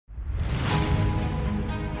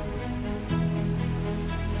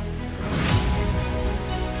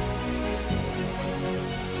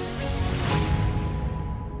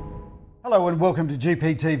Hello and welcome to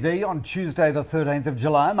GPTV on Tuesday the 13th of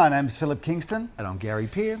July. My name's Philip Kingston. And I'm Gary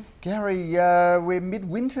Peer. Gary, we're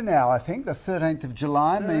midwinter now, I think. The 13th of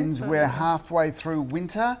July means we're halfway through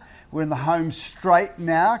winter. We're in the home straight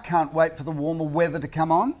now. Can't wait for the warmer weather to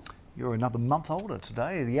come on. You're another month older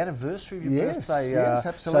today, the anniversary of your birthday. Yes,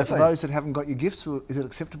 absolutely. So for those that haven't got your gifts, is it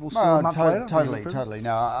acceptable still a month later? Totally.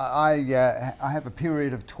 No, I have a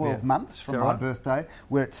period of 12 months from my birthday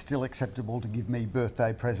where it's still acceptable to give me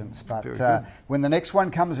birthday presents. But when the next one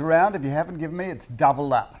comes around, if you haven't given me, it's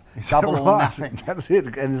doubled up. Double or nothing. That's it.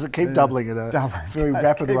 And does it keep doubling at a very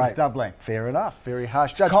rapid rate? Doubling. Fair enough. Very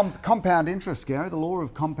harsh. Compound interest, Gary. The law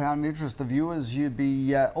of compound interest. The viewers, you'd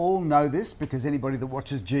be all know this because anybody that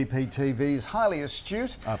watches GPTV is highly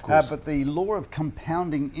astute. Of course. But the law of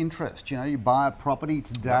compounding interest. You know, you buy a property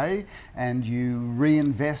today and you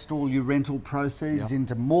reinvest all your rental proceeds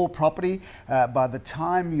into more property. By the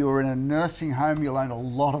time you're in a nursing home, you'll own a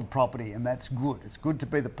lot of property, and that's good. It's good to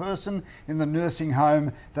be the person in the nursing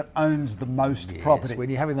home that owns the most property. When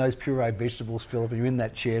you're having those pureed vegetables, Philip, and you're in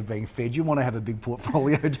that chair being fed, you want to have a big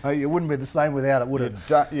portfolio, don't you? It wouldn't be the same without it, would it?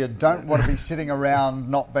 You don't want to be sitting around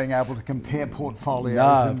not being able to compare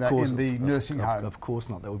portfolios in the nursing home. Of course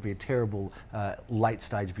not. That would be a terrible late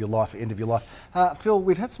stage of your life, end of your life. Phil,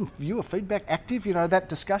 we've had some viewer feedback active. You know, that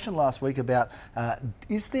discussion last week about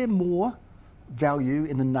is there more value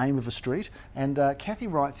in the name of a street? And Kathy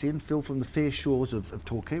writes in, Phil, from the fair shores of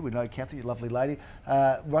Torquay. We know Kathy, a lovely lady,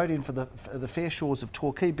 wrote in for the fair shores of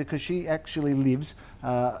Torquay because she actually lives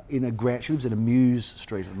in a Muse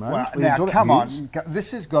street at the moment. Well, now, come on.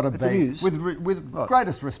 This has got to be, with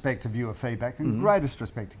greatest respect to viewer feedback and greatest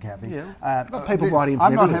respect to Kathy. People write in.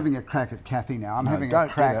 I'm not having a crack at Kathy now. I'm having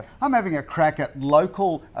a crack at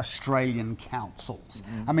local Australian councils.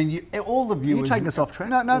 I mean, all the viewers. Are you taking us off track?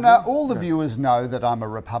 No. All the viewers know that I'm a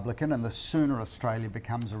Republican, and the sooner Australia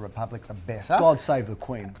becomes a republic, the better. God save the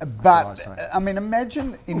Queen. But I mean,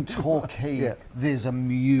 imagine in Torquay there's a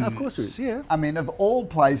Muse. Of course there is. Yeah. I mean, of all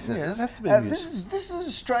places, it has to be a Muse. This is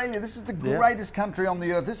Australia. This is the greatest country on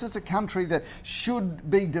the earth. This is a country that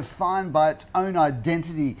should be defined by its own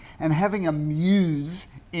identity, and having a Muse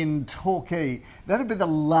in Torquay, that'd be the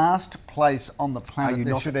last place on the planet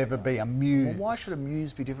there should ever be a Muse. Well, why should a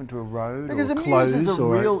Muse be different to a road because or a close Muse is a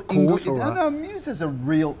or real a court? No, Muse is a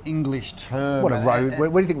real English term. What, a road? Where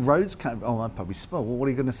do you think roads came? Oh, I'd probably spell. Well, what are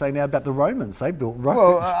you going to say now about the Romans? They built roads.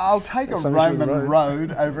 Well, I'll take a Roman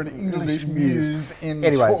road over an English Muse in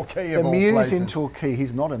Torquay of all places. The Muse in Torquay,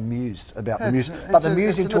 he's not amused about the Muse. But the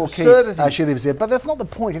Muse in Torquay, she lives there. But that's not the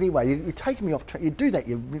point anyway. You're taking me off track. You do that.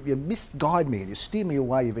 You misguide me and you steer me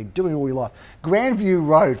away. You've been doing it all your life. Grandview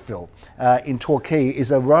Road, Phil, in Torquay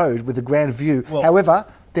is a road with a grand view. Well, however,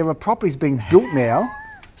 there are properties being built now,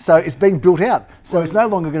 so it's being built out. So it's no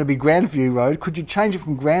longer going to be Grandview Road. Could you change it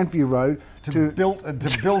from Grandview Road to built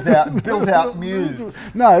out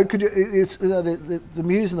Muse? No, could you? It's the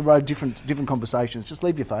Muse and the road different conversations. Just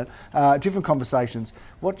leave your phone. Different conversations.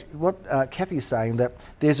 What Kathy is saying, that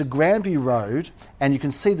there's a Grandview Road and you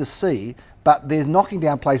can see the sea, but there's knocking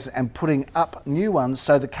down places and putting up new ones,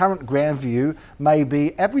 so the current Grandview may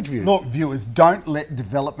be average view. Look, viewers, don't let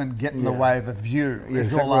development get in the way of a view.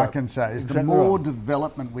 Is all I can say. The more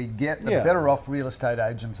development we get, the better off real estate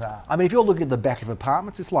agents are. I mean, if you're looking at the back of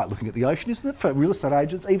apartments, it's like looking at the ocean, isn't it? For real estate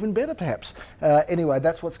agents, even better, perhaps. Anyway,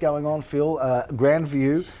 that's what's going on, Phil.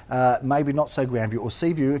 Grandview, maybe not so Grandview, or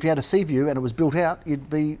Seaview. If you had a Seaview and it was built out, you'd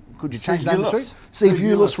be. Could you change the name of the street?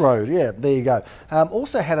 Seaviewless Road. Yeah, there you go.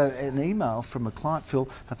 Also had an email from a client, Phil,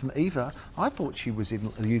 from Eva. I thought she was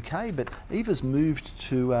in the UK, but Eva's moved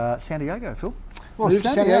to San Diego, Phil. Well,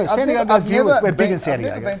 San Diego viewers, we're big in San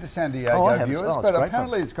Diego. I've never been to San Diego viewers, but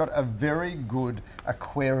apparently it's got a very good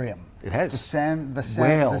aquarium. It has.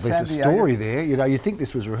 There's a story there. You know, you think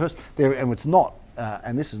this was rehearsed there, and it's not.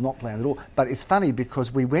 And this is not planned at all. But it's funny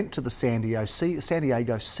because we went to the San Diego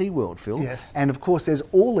SeaWorld, Phil. Yes. And of course, there's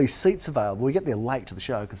all these seats available. We get there late to the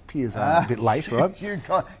show because Piers are a bit late, right? You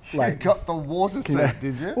got the water seat,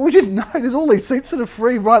 did you? Well, we didn't know. There's all these seats that are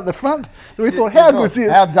free right at the front. So we thought, how good is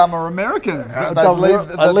this? How dumb are Americans? They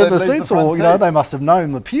leave the seats, or they must have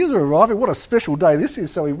known the Piers are arriving. What a special day this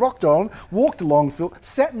is. So we rocked on, walked along, Phil,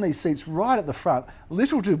 sat in these seats right at the front.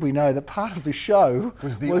 Little did we know that part of the show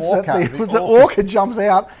was the orca jumps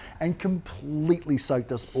out and completely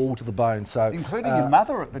soaked us all to the bone. So, including your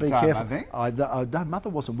mother at the time, careful. I think. No, Mother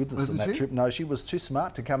wasn't with us on that trip. No, she was too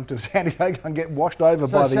smart to come to San Diego and get washed over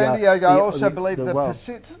by the. So San Diego, I also believe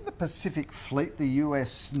doesn't the Pacific Fleet, the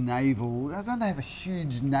US naval, don't they have a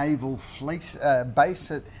huge naval fleet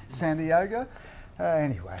base at San Diego?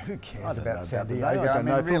 Anyway, who cares about San Diego? I don't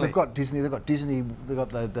know. Really, They've got Disney, they've got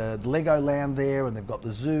the Legoland there, and they've got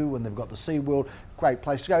the zoo, and they've got the SeaWorld. Great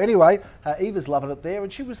place to go. Anyway, Eva's loving it there,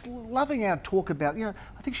 and she was loving our talk about,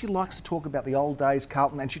 I think she likes to talk about the old days,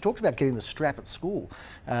 Carlton, and she talked about getting the strap at school,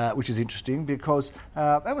 which is interesting because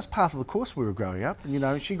that was part of the course we were growing up.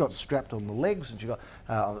 And, she got strapped on the legs, and she got,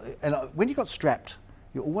 when you got strapped,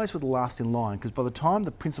 you're always with the last in line, because by the time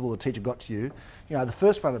the principal or the teacher got to you, the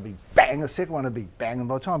first one would be bang, the second one would be bang, and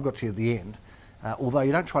by the time it got to you at the end, although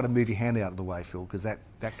you don't try to move your hand out of the way, Phil, because that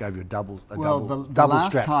gave you a double the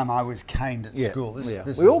last strap. time I was caned at school.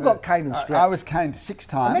 We all got caned and strapped. I was caned 6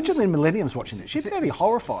 times. Imagine the millenniums watching this. She'd be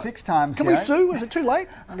horrified. 6 times. Can we sue? Is it too late?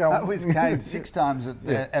 I was caned 6 times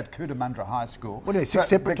at Cootamundra High School. What do you mean, 6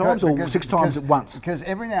 separate times or 6 times at once? Because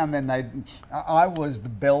every now and then I was the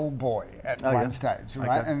bellboy at one stage,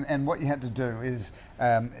 right? Okay. And what you had to do is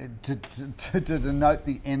to denote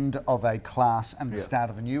the end of a class and the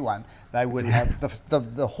start of a new one, they would have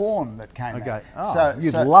the horn that came out. Oh,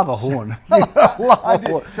 you'd love a horn.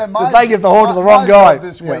 So they give the horn to the wrong guy.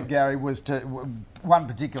 This week, Gary, was one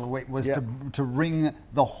particular week was to ring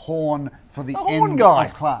the horn for the end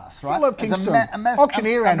of class, right?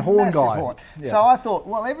 Auctioneer and horn guy. Horn. Yeah. So I thought,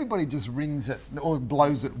 well, everybody just rings it or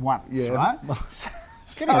blows it once, right?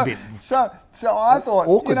 So I thought,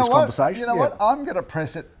 awkward conversation. You know what? I'm going to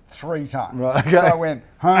press it 3 times. Right, okay. So I went,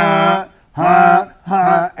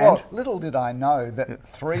 well, little did I know that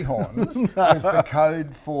 3 horns was the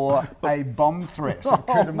code for a bomb threat at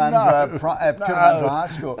Cootamundra High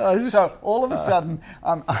School. So all of a sudden,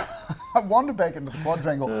 I wander back into the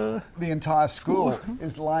quadrangle. The entire school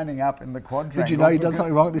is lining up in the quadrangle. Did you know you'd done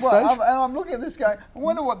something wrong at this stage? And I'm looking at this going, I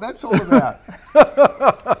wonder what that's all about.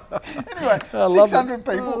 Anyway, 600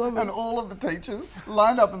 people and all of the teachers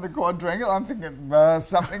lined up in the quadrangle. I'm thinking,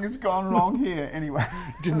 something has gone wrong here. Anyway.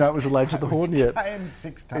 Didn't know it was related to the horn yet. Caned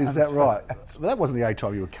 6 times. Is that right? Well, that wasn't the only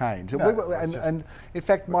time you were caned. No, and in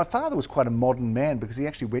fact, my father was quite a modern man because he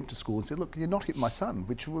actually went to school and said, look, you're not hitting my son,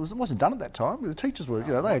 which wasn't done at that time. The teachers were,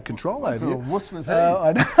 they had control over you. What wuss was he?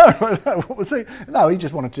 I know. What was he? No, he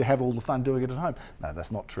just wanted to have all the fun doing it at home. No,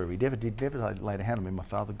 that's not true. He never laid a hand on me, my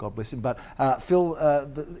father, God bless him. But Phil,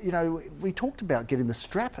 we talked about getting the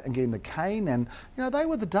strap and getting the cane, and they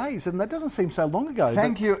were the days, and that doesn't seem so long ago.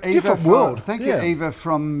 Thank you, Eva. Different world. Thank you, Eva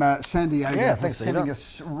from San Diego, for setting Eva.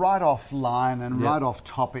 us right off line and right off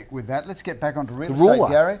topic with that. Let's get back onto real estate,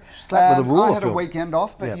 Gary. Slap with the ruler, I had a weekend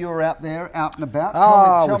off, but you were out there, out and about.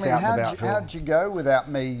 Tell me, how'd you go without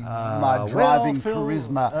me, my driving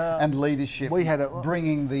charisma and leadership,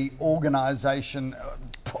 bringing the organisation,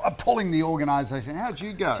 pulling the organisation? How'd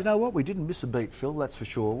you go? Do you know what? We didn't miss a beat, Phil, that's for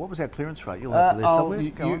sure. What was our clearance rate? You'll have there somewhere.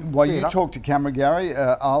 You talk to camera, Gary.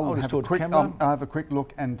 I'll have a quick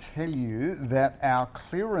look and tell you that our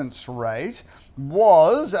clearance rate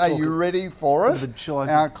was, are you ready for it?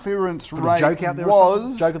 Our clearance rate joke out there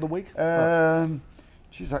was... Joke of the week?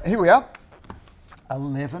 Here we are.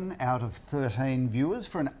 11 out of 13 viewers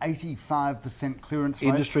for an 85% clearance rate.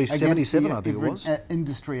 Industry 77, I think it was.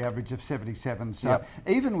 Industry average of 77. So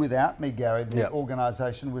even without me, Gary, the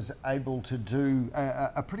organisation was able to do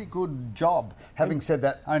a pretty good job. Having said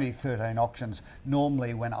that, only 13 auctions.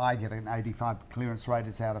 Normally when I get an 85 clearance rate,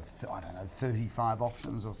 it's out of, 35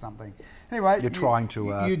 auctions or something. Anyway, you're trying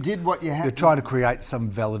to... you did what you had. You're trying to create some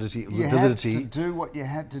validity. You had to do what you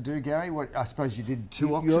had to do, Gary. I suppose you did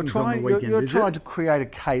 2 auctions on the weekend. You're trying to create a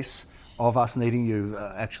case of us needing you,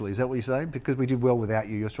 actually. Is that what you're saying? Because we did well without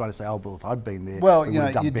you. You're trying to say, oh, well, if I'd been there, well,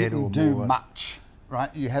 you didn't do much.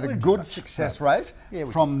 Right, you had a good success rate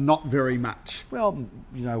from not very much. Well,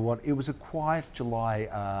 you know what? It was a quiet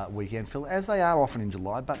July weekend, Phil, as they are often in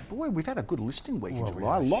July. But boy, we've had a good listing week in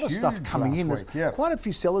July. A lot of stuff coming in. There's quite a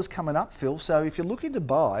few sellers coming up, Phil. So if you're looking to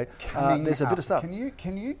buy, there's a bit of stuff.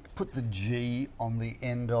 Can you put the G on the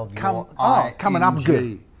end of your coming up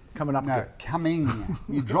good? Coming up good. Coming.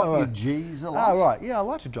 You drop your G's a lot. Oh, right. Yeah, I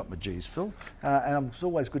like to drop my G's, Phil. And it's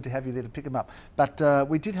always good to have you there to pick them up. But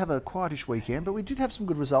we did have a quietish weekend, but we did have some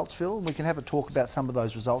good results, Phil. And we can have a talk about some of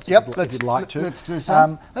those results if you'd like to. Let's do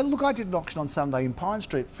so. Look, I did an auction on Sunday in Pine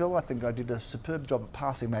Street, Phil. I think I did a superb job of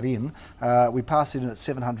passing that in. We passed it in at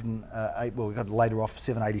 708. Well, we got it later off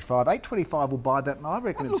 785. 825 will buy that, and I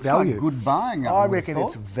reckon it's value. Like good buying. I reckon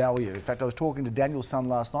it's value. In fact, I was talking to Daniel's son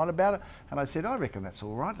last night about it, and I said, I reckon that's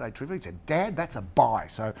all right. at 8.25. He said, Dad, that's a buy.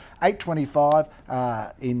 So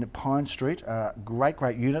 8.25 in Pine Street.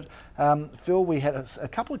 Great unit. Phil, we had a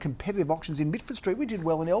couple of competitive auctions in Mitford Street. We did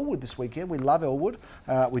well in Elwood this weekend. We love Elwood.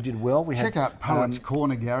 We did well. Check out Poets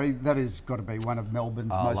Corner, Gary. That has got to be one of Melbourne's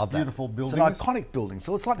most beautiful buildings. It's an iconic building,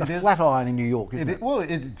 Phil. It's like the Flatiron in New York, isn't it? Well,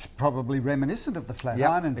 it's probably reminiscent of the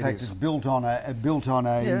Flatiron. In fact, it's built on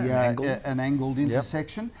an angled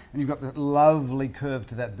intersection, and you've got that lovely curve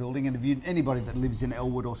to that building. And anybody that lives in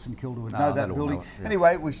Elwood or St Kilda would know that building.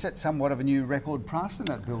 Anyway, we set somewhat of a new record price in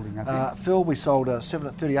that building, I think. Phil, we sold 7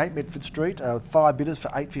 at 38 Mitford Street, 5 bidders for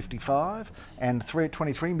 8.55, and 3 at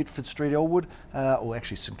 23 Mitford Street, Elwood, or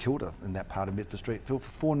actually St Kilda in that part of Mitford Street, Phil,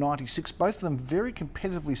 for 4.96. Both of them very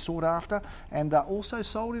competitively sought after, and also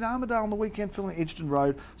sold in Armidale on the weekend, Phil, in Edgerton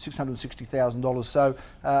Road, $660,000. So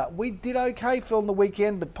we did okay, Phil, on the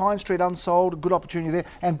weekend, but Pine Street unsold, a good opportunity there.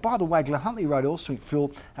 And by the way, Glen Huntly Road, Elswick,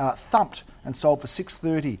 Phil, thumped and sold for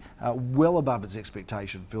 $630, well above its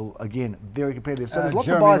expectation, Phil. Again, very competitive. So there's lots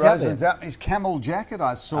of buyers out there. Out his camel jacket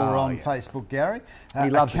I saw on Facebook, Gary. He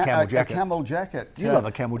loves a camel jacket. A camel jacket. You love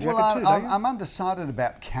a camel jacket too, don't you? I'm undecided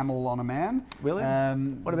about camel on a man. Really?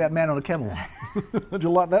 What about man on a camel? Would you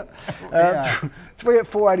like that? 3 at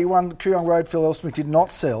 481 Kooyong Road, Phil, Elswick did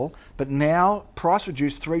not sell, but now price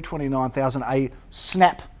reduced, $329,000, a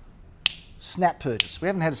snap purchase. We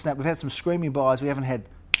haven't had a snap. We've had some screaming buys. We haven't had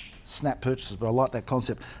snap purchases, but I like that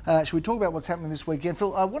concept. Should we talk about what's happening this weekend,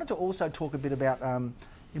 Phil? I wanted to also talk a bit about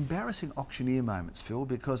embarrassing auctioneer moments, Phil,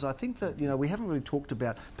 because I think that, we haven't really talked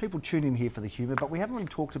about, people tune in here for the humour, but we haven't really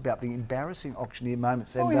talked about the embarrassing auctioneer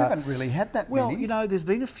moments. And we haven't really had that many. Well, there's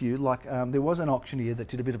been a few, like there was an auctioneer that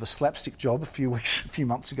did a bit of a slapstick job a few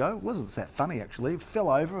months ago. It wasn't that funny, actually. Fell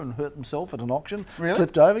over and hurt himself at an auction. Really?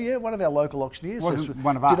 Slipped over, one of our local auctioneers. Wasn't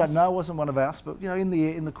one of us? No, it wasn't one of us, but,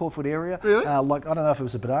 in the Caulfield area. Really? I don't know if it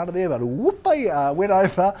was a banana there, but whoopee, went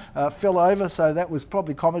over, fell over, so that was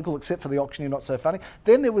probably comical, except for the auctioneer, not so funny.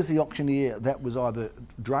 Then there was the auctioneer that was either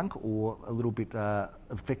drunk or a little bit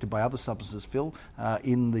affected by other substances, Phil,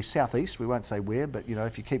 in the southeast. We won't say where, but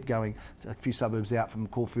if you keep going a few suburbs out from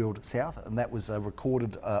Caulfield South, and that was a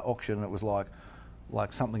recorded auction, and it was like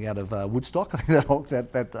something out of Woodstock. I think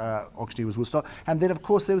that auctioneer was Woodstock. And then, of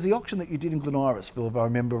course, there was the auction that you did in Glen Iris, Phil, if I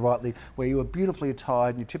remember rightly, where you were beautifully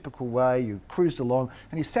attired in your typical way, you cruised along,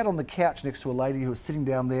 and you sat on the couch next to a lady who was sitting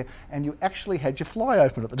down there, and you actually had your fly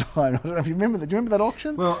open at the time. I don't know if you remember that. Do you remember that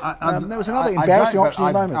auction? Well, there was another embarrassing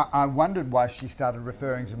auctioneer moment. I wondered why she started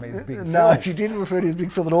referring to me as Big Phil. No, she didn't refer to you as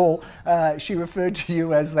Big Phil at all. She referred to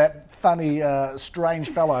you as that funny,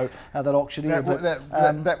 strange fellow, that auctioneer.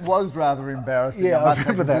 That was rather embarrassing. Yeah, I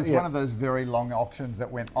remember that. It was one of those very long auctions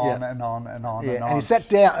that went on and on and on and on. And you sat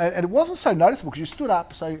down, and it wasn't so noticeable because you stood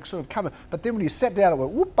up, so you sort of covered. But then when you sat down, it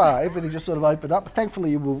went whoop-a, everything just sort of opened up.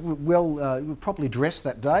 Thankfully, you were you were properly dressed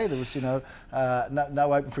that day. There was, no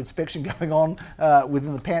open for inspection going on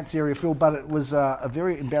within the pants area, Phil. But it was a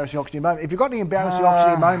very embarrassing auctioneer moment. If you've got any embarrassing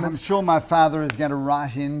auctioneer moments, I'm sure my father is going to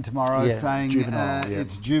write in tomorrow saying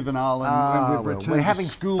it's juvenile. And we've returned we're having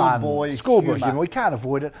schoolboy humour. We can't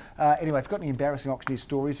avoid it. Anyway, if you've got any embarrassing auctioneer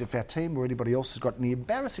stories, if our team or anybody else has got any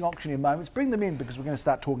embarrassing auctioneer moments, bring them in because we're going to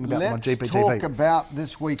start talking about them on GPTV. Let's talk about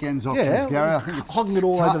this weekend's auctions, Gary. I think it's hogging it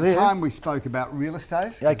all over there. Time we spoke about real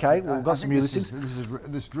estate. Okay, we've got some new listings.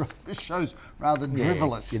 This show's rather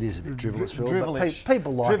drivelous. It is a bit drivelous, Phil. Drivelish.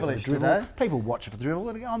 People like Drivelish the drivel. today. People watch it for the drivel.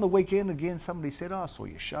 And on the weekend, again, somebody said, I saw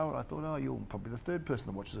your show, and I thought, you're probably the third person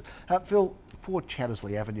that watches it. Phil, 4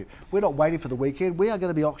 Chattersley Avenue. We're not waiting for the weekend. We are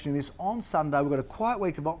going to be auctioning this on Sunday. We've got a quiet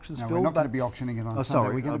week of auctions, Phil. We're not going to be auctioning it on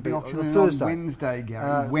Sunday. We're going to be auctioning it on Wednesday,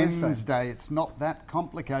 Gary. Wednesday. It's not that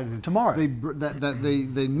complicated. Tomorrow.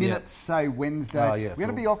 The minutes say Wednesday. We're going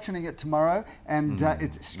to be auctioning it tomorrow, and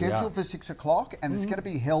it's scheduled for 6 o'clock, and it's going to to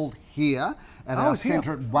be held here at our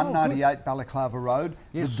centre at 198 Balaclava Road.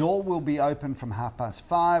 Yes. The door will be open from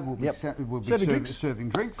 5:30. We'll be serving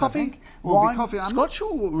drinks. Coffee, I think. wine, coffee. I'm not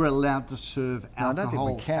sure we're allowed to serve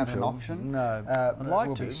alcohol at an auction. No, I'd like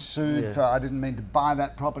we'll to. be sued for. I didn't mean to buy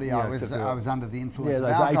that property. I was under the influence of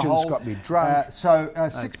those alcohol. Agents got me drunk. So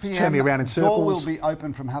 6 p.m. Turn me around in circles. Door will be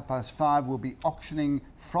open from 5:30. We'll be auctioning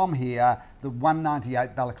from here, the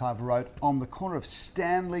 198 Balaclava Road, on the corner of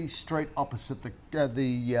Stanley Street, opposite the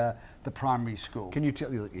primary school. Can you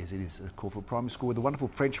tell? Yes, it is Caulfield Primary School with a wonderful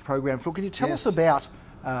French program. Phil, can you tell us about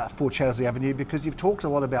 4 Chattersley Avenue, because you've talked a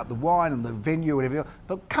lot about the wine and the venue and everything,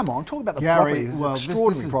 but come on, talk about the property. This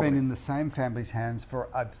has been in the same family's hands for,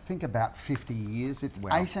 I think, about 50 years. It's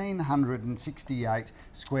 1,868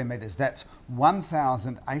 square metres. That's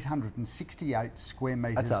 1,868 square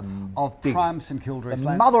metres of prime St Kilda land.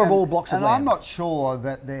 The mother of all blocks of land. And I'm not sure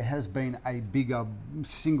that there has been a bigger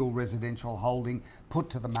single residential holding put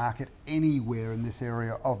to the market anywhere in this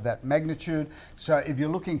area of that magnitude. So if you're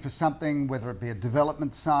looking for something, whether it be a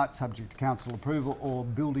development site subject to council approval or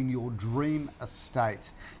building your dream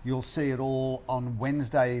estate, you'll see it all on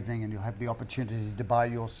Wednesday evening, and you'll have the opportunity to buy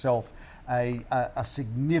yourself a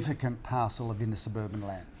significant parcel of inner suburban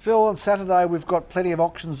land. Phil, on Saturday we've got plenty of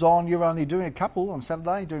auctions on. You're only doing a couple on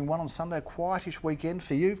Saturday, doing one on Sunday. A quietish weekend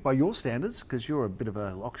for you by your standards, because you're a bit of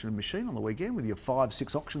an auction machine on the weekend with your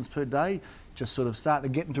 5-6 auctions per day. Just sort of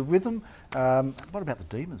starting to get into rhythm. What about the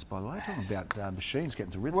Demons, by the way? Talking about machines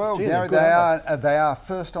getting to rhythm. Well, Gary, they are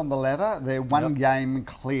first on the ladder. They're one game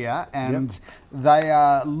clear, and they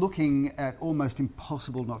are looking at almost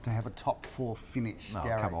impossible not to have a top 4 finish. Oh,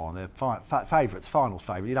 Gary. come on, they're favourites, final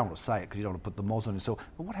favourite. You don't want to say it because you don't want to put the moz on yourself.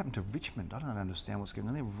 But what happened to Richmond? I don't understand what's going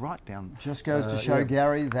on. They're right down. Just goes to show,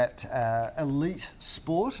 Gary, that elite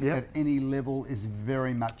sport at any level is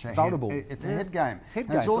very much a vulnerable. It's a head game.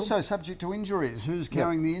 It's also subject to injuries. Who's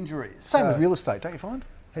carrying the injuries? Same with real estate, don't you find?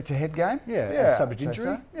 It's a head game? Yeah, subject to injury.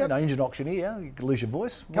 So. You know, injured auctioneer, you can lose your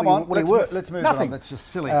voice. Come on, let's move on. That's just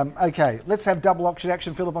silly. Okay, let's have double auction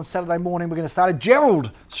action, Philip, on Saturday morning. We're going to start at Gerald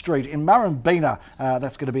Street in Murrumbeena.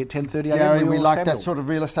 That's going to be at 10:30 a.m. Gary, we like that sort of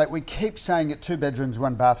real estate. We keep saying it, 2 bedrooms,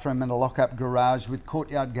 1 bathroom and a lock-up garage with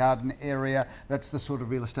courtyard garden area. That's the sort of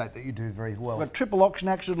real estate that you do very well. We've got triple auction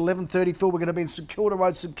action at 11:30, Phil. We're going to be in St Kilda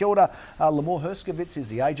Road, St Kilda. Lamore Herskovitz is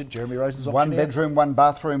the agent. Jeremy Rosen's auctioneer. 1 bedroom, 1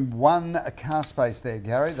 bathroom, 1 car space there,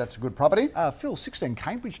 Gary. That's a good property. Phil, 16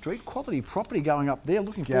 Cambridge Street, quality property going up there.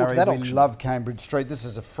 Looking forward to that auction. We love Cambridge Street. This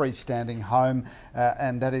is a freestanding home,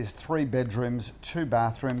 and that is 3 bedrooms, 2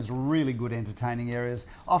 bathrooms, really good entertaining areas,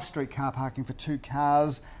 off-street car parking for 2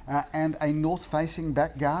 cars, and a north-facing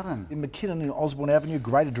back garden. In McKinnon and Osborne Avenue,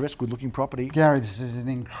 great address, good-looking property. Gary, this is an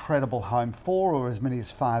incredible home. 4 or as many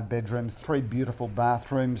as 5 bedrooms, 3 beautiful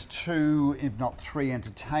bathrooms, 2, if not 3,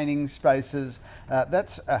 entertaining spaces.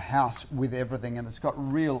 That's a house with everything, and it's got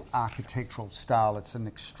real architectural style. It's an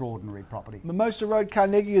extraordinary property. Mimosa Road,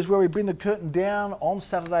 Carnegie is where we bring the curtain down on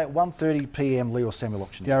Saturday at 1:30 p.m. Leo Samuel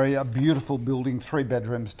auction. Gary, a beautiful building, 3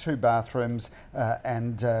 bedrooms, 2 bathrooms,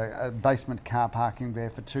 and a basement car parking there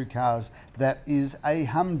for 2 cars. That is a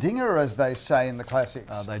humdinger, as they say in the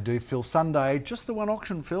classics. They do, Phil. Sunday, just the one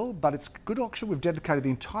auction, Phil, but it's a good auction. We've dedicated the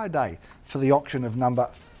entire day for the auction of number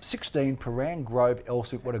 16 Paran Grove,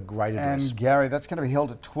 Elswick. What a great address. And Gary, that's going to be held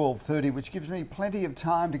at 12:30, which gives me plenty of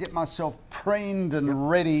time to get myself preened and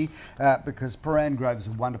ready, because Paran Grove is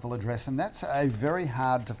a wonderful address, and that's a very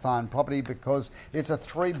hard to find property because it's a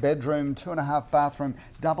 3 bedroom, 2.5 bathroom,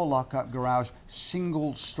 double lock-up garage,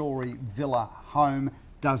 single story villa home.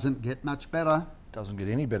 Doesn't get much better. Doesn't get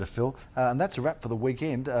any better, Phil. And that's a wrap for the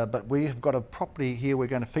weekend, but we have got a property here we're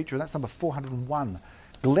going to feature, and that's number 401.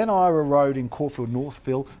 Glen Ira Road in Caulfield North,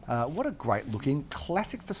 Phil. What a great looking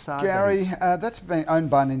classic facade. Gary, that's been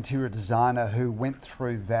owned by an interior designer who went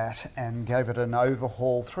through that and gave it an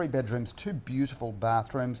overhaul. 3 bedrooms, 2 beautiful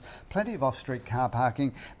bathrooms, plenty of off-street car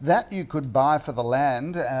parking. That you could buy for the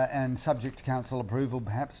land and subject to council approval,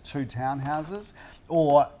 perhaps 2 townhouses,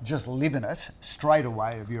 or just live in it straight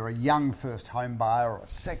away if you're a young first home buyer or a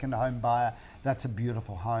second home buyer. That's a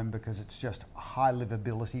beautiful home because it's just a high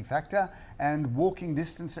livability factor and walking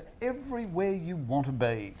distance everywhere you want to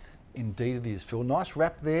be. Indeed it is, Phil. Nice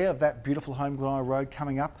wrap there of that beautiful home, Glen Ira Road,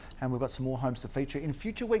 coming up, and we've got some more homes to feature in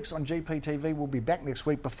future weeks on GPTV. We'll be back next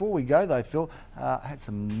week. Before we go though, Phil, had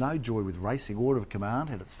some no joy with racing. Order of Command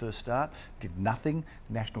had its first start, did nothing.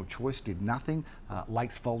 National Choice did nothing.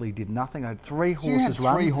 Lakes Folly did nothing. I had 3 horses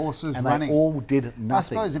run. 3 horses and running. They all did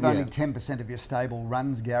nothing. I suppose if only 10% of your stable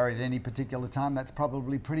runs, Gary, at any particular time, that's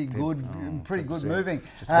probably pretty good, pretty good moving.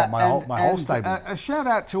 Just about my whole stable. A shout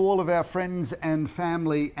out to all of our friends and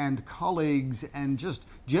family and colleagues and just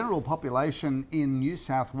general population in New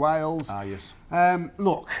South Wales. Yes.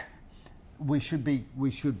 Look, we should be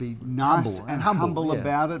nice and humble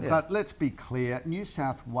about it, but let's be clear, New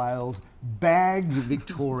South Wales bagged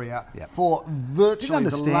Victoria for virtually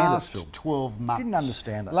the last 12 months. Didn't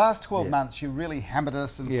understand us. Last 12 months, you really hammered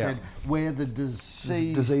us and said we're the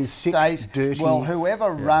disease state. Sick, dirty. Well,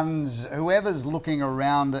 whoever runs, whoever's looking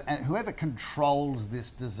around, and whoever controls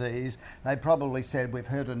this disease, they probably said we've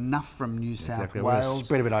heard enough from New South Wales. We're going to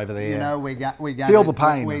spread a bit over there. You know, we're going feel the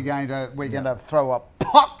pain. We're going to throw a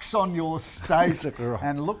pox on your state. Exactly right.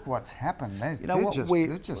 And look what's happened.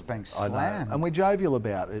 They're just being slammed. I know. And we're jovial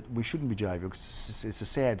about it. We shouldn't be jovial because it's a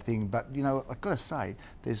sad thing. But, you know, I've got to say,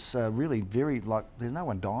 there's really there's no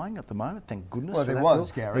one dying at the moment, thank goodness. Well, for there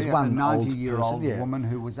was, Phil. Gary. There's one 90-year-old woman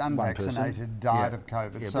who was unvaccinated died of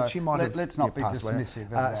COVID. So but she might let's not be dismissive of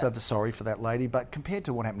that. So sorry for that lady. But compared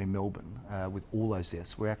to what happened in Melbourne with all those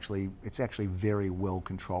deaths, it's actually very well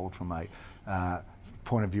controlled from a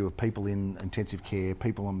point of view of people in intensive care,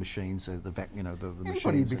 people on machines, the Anybody machines.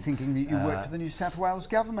 would be thinking that you work for the New South Wales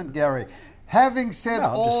government, Gary. Having said No,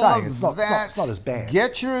 I'm all just saying, of it's not- that, it's not as bad.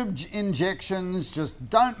 Get your injections. Just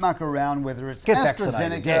don't muck around. Whether it's Get AstraZeneca,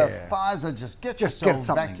 vaccinated, yeah. Pfizer, just get Just yourself get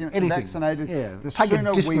something, anything. vaccinated. Yeah. The Take a sooner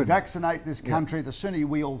we discipline. vaccinate this country, the sooner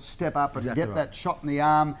we all step up and Exactly get right. that shot in the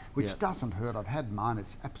arm, which Yeah. doesn't hurt. I've had mine.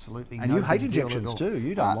 It's absolutely And no you hate big deal at injections all. too.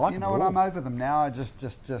 You don't like You them know at what? all. I'm over them now. I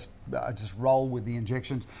just roll with the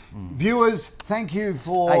injections. Viewers, thank you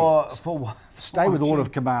for Stay with watching. Order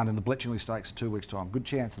of Command in the Bletchley Stakes in 2 weeks' time. Good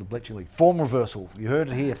chance of the Bletchley form reversal. You heard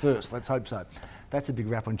it here first. Let's hope so. That's a big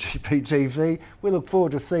wrap on GPTV. We look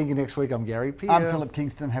forward to seeing you next week. I'm Gary Peer. I'm Philip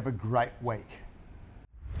Kingston. Have a great week.